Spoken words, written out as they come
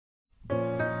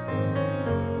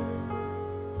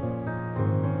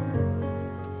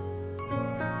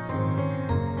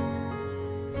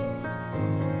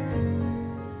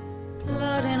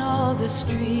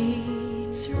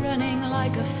streets running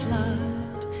like a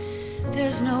flood.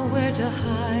 There's nowhere to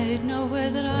hide, nowhere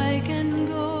that I can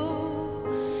go.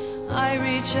 I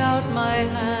reach out my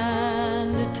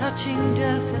hand, touching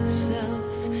death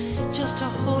itself. Just a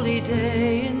holy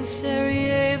day in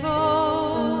Sarajevo.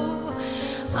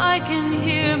 I can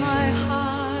hear my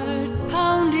heart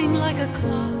pounding like a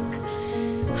clock,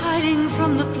 hiding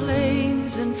from the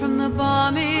planes and from the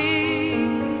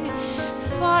bombing.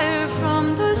 Fire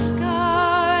from the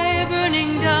sky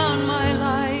burning down my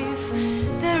life.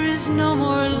 There is no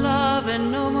more love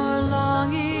and no more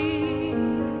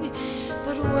longing.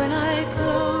 But when I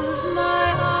close my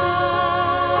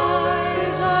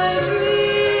eyes, I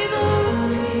dream of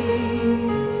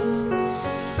peace.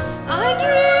 I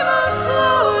dream of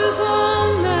flowers on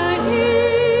the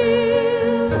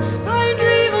hill. I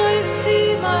dream I see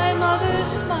my mother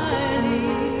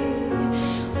smiling.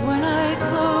 When I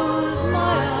close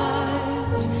my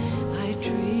eyes, I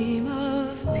dream of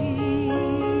peace.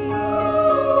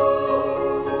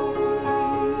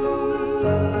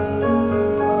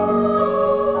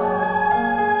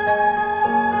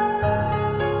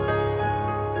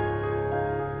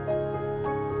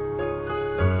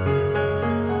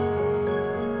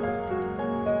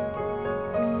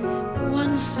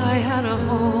 Once I had a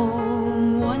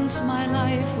home, once my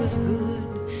life was good.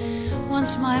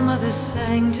 Once my mother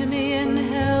sang to me and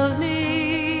held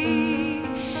me.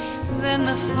 Then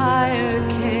the fire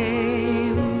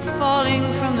came, falling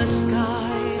from the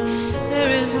sky.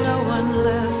 There is no one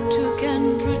left who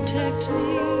can protect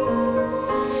me.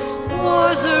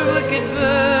 War's a wicked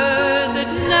bird that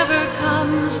never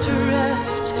comes to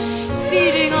rest,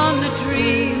 feeding on the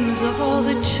dreams of all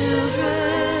the children.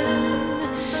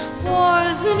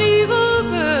 War's an evil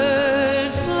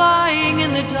bird flying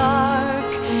in the dark.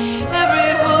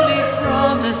 Every holy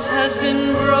promise has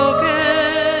been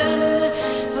broken.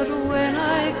 But when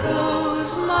I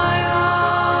close my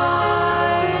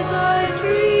eyes, I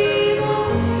dream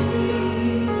of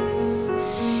peace.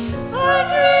 I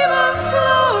dream of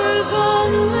flowers on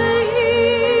the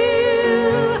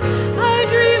hill. I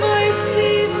dream I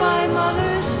see my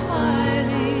mother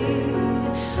smiling.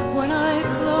 When I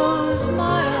close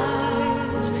my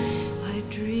eyes, I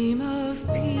dream of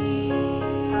peace.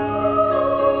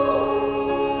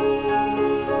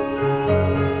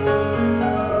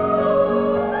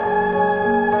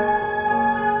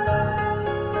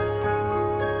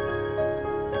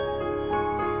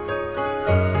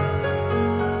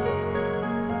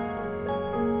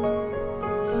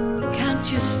 Can't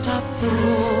you stop the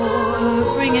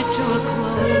war, bring it to a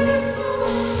close?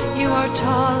 You are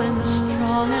tall and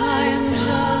strong and I am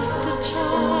just a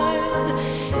child.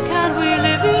 Can't we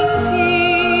live in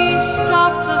peace,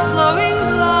 stop the flowing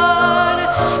blood,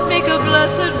 make a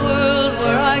blessed world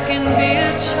where I can be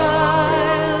a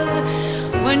child?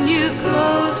 When you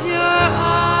close your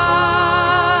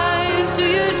eyes, do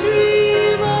you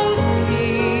dream of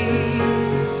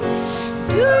peace?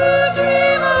 Do you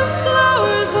dream of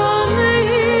flowers on the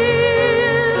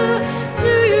hill?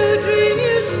 Do you dream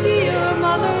you see your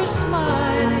mother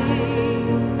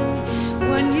smiling?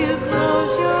 When you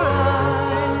close your